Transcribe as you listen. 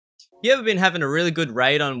You ever been having a really good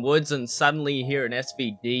raid on woods and suddenly you hear an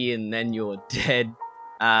SVD and then you're dead?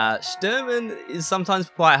 Shturman is sometimes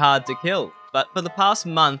quite hard to kill, but for the past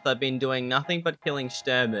month I've been doing nothing but killing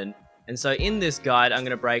Shturman, and so in this guide I'm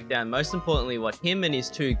going to break down most importantly what him and his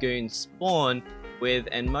two goons spawn with,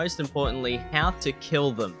 and most importantly how to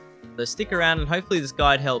kill them. So stick around and hopefully this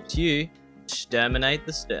guide helps you exterminate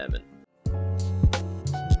the Shturman.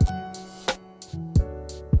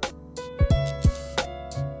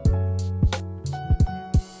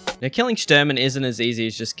 Now, killing Shturman isn't as easy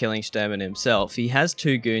as just killing Shturman himself. He has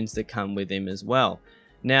two goons that come with him as well.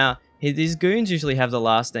 Now, these goons usually have the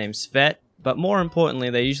last name Svet, but more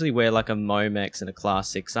importantly, they usually wear like a Momex and a Class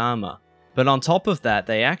 6 armor. But on top of that,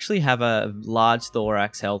 they actually have a large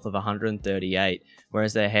thorax health of 138,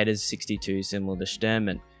 whereas their head is 62, similar to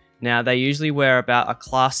Shturman. Now, they usually wear about a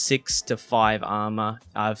Class 6 to 5 armor.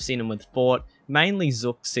 I've seen them with Fort, mainly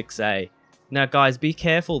Zook 6A. Now guys, be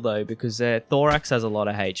careful though, because their thorax has a lot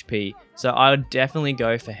of HP, so I would definitely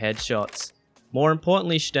go for headshots. More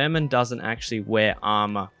importantly, Shturman doesn't actually wear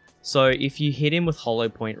armor, so if you hit him with hollow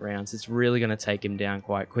point rounds, it's really going to take him down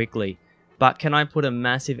quite quickly. But can I put a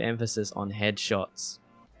massive emphasis on headshots?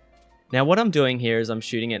 Now what I'm doing here is I'm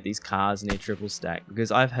shooting at these cars near triple stack,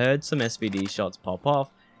 because I've heard some SVD shots pop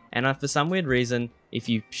off, and for some weird reason, if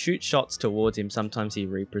you shoot shots towards him, sometimes he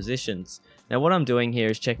repositions. Now what I'm doing here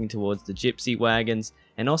is checking towards the gypsy wagons,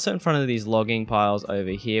 and also in front of these logging piles over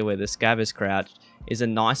here where the Scav is crouched is a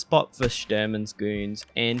nice spot for Shturman's goons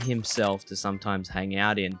and himself to sometimes hang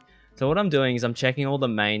out in. So what I'm doing is I'm checking all the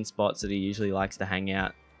main spots that he usually likes to hang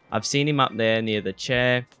out. I've seen him up there near the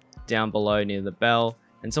chair, down below near the bell,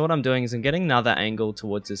 and so what I'm doing is I'm getting another angle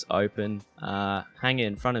towards this open hangar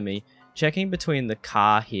in front of me, checking between the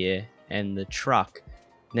car here and the truck.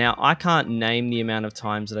 Now, I can't name the amount of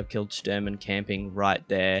times that I've killed Shturman camping right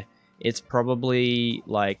there. It's probably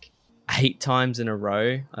like 8 times in a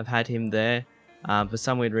row I've had him there. For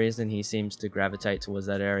some weird reason, he seems to gravitate towards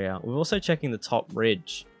that area. We're also checking the top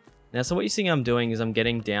ridge. Now, so what you see I'm doing is I'm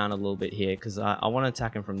getting down a little bit here because I want to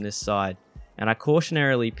attack him from this side. And I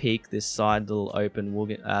cautionarily peek this side little open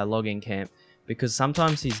logging camp because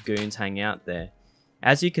sometimes his goons hang out there.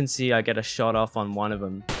 As you can see, I get a shot off on one of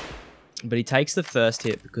them, but he takes the first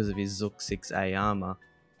hit because of his Zook 6A armor.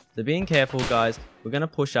 So being careful guys, we're going to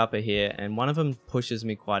push up here, and one of them pushes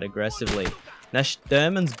me quite aggressively. Now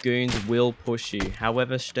Shturman's goons will push you,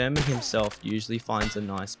 however Shturman himself usually finds a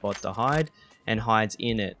nice spot to hide, and hides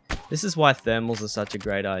in it. This is why thermals are such a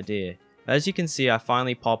great idea. As you can see, I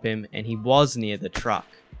finally pop him, and he was near the truck.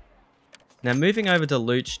 Now moving over to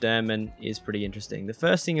loot Shturman is pretty interesting. The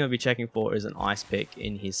first thing you'll be checking for is an ice pick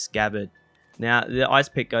in his scabbard. Now the ice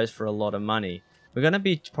pick goes for a lot of money. We're going to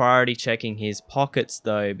be priority checking his pockets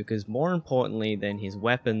though, because more importantly than his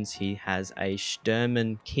weapons, he has a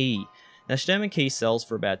Shturman key. Now Shturman key sells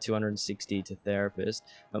for about 260 to therapist,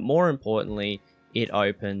 but more importantly it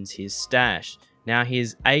opens his stash. Now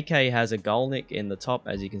his AK has a Golnik in the top,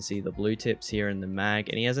 as you can see the blue tips here in the mag,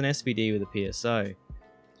 and he has an SVD with a PSO.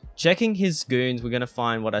 Checking his goons, we're going to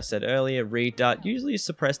find what I said earlier, Reed Dart. Usually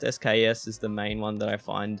suppressed SKS is the main one that I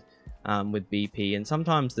find with BP, and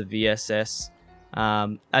sometimes the VSS.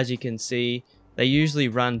 As you can see, they usually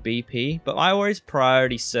run BP, but I always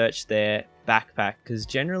priority search their backpack, because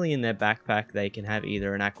generally in their backpack they can have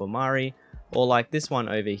either an Aquamari, or like this one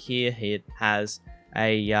over here, it has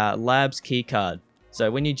a labs keycard.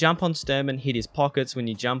 So when you jump on Shturman, hit his pockets. When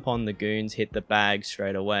you jump on the goons, hit the bag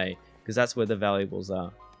straight away, because that's where the valuables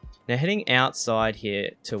are. Now heading outside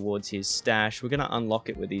here towards his stash, we're going to unlock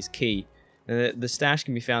it with his key. Now, the stash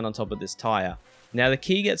can be found on top of this tire. Now the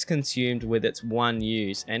key gets consumed with its one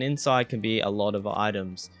use, and inside can be a lot of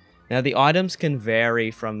items. Now the items can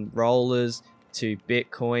vary from rollers to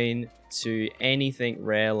Bitcoin to anything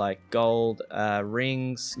rare like gold,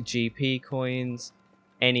 rings, GP coins,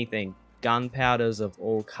 anything. Gunpowders of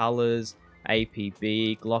all colors,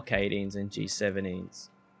 APB, Glock 18s and G17s.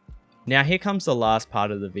 Now here comes the last part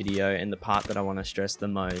of the video, and the part that I want to stress the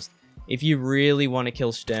most. If you really want to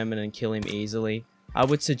kill Shturman and kill him easily, I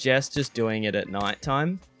would suggest just doing it at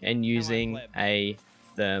nighttime and using a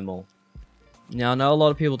thermal. Now I know a lot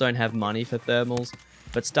of people don't have money for thermals,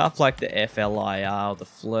 but stuff like the FLIR or the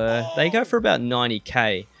Fleur, they go for about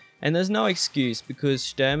 90k. And there's no excuse, because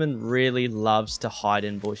Shturman really loves to hide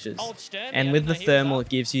in bushes. And with the thermal, it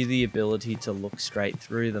gives you the ability to look straight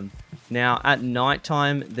through them. Now, at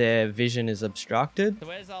nighttime, their vision is obstructed,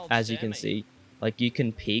 as you can see. Like, you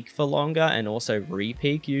can peek for longer and also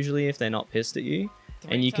re-peek, usually, if they're not pissed at you.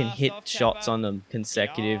 And you can hit shots on them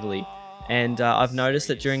consecutively. And I've noticed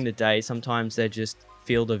that during the day, sometimes their just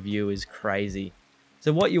field of view is crazy.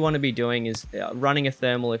 So what you want to be doing is running a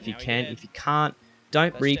thermal if you can. If you can't,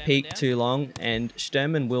 don't re-peek too long, and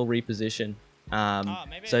Shturman will reposition.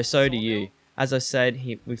 So do you. As I said,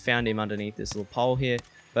 we found him underneath this little pole here.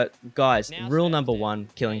 But guys, rule number 1,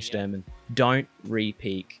 killing Shturman, don't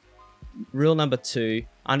re-peek. Rule number 2,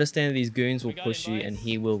 understand that these goons will push you and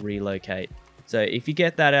he will relocate. So if you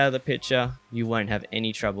get that out of the picture, you won't have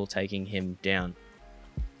any trouble taking him down.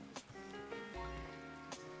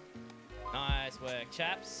 Nice work,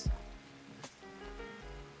 chaps.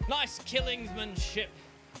 Nice killingsmanship.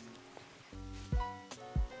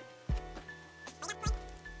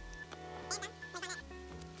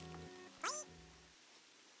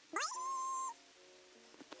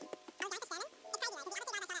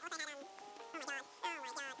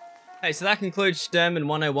 Hey, so that concludes Shturman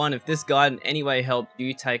 101. If this guide in any way helped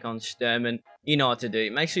you take on Shturman, you know what to do.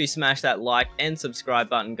 Make sure you smash that like and subscribe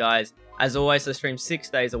button, guys. As always, I stream 6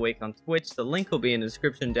 days a week on Twitch. The link will be in the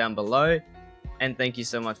description down below. And thank you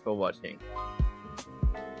so much for watching.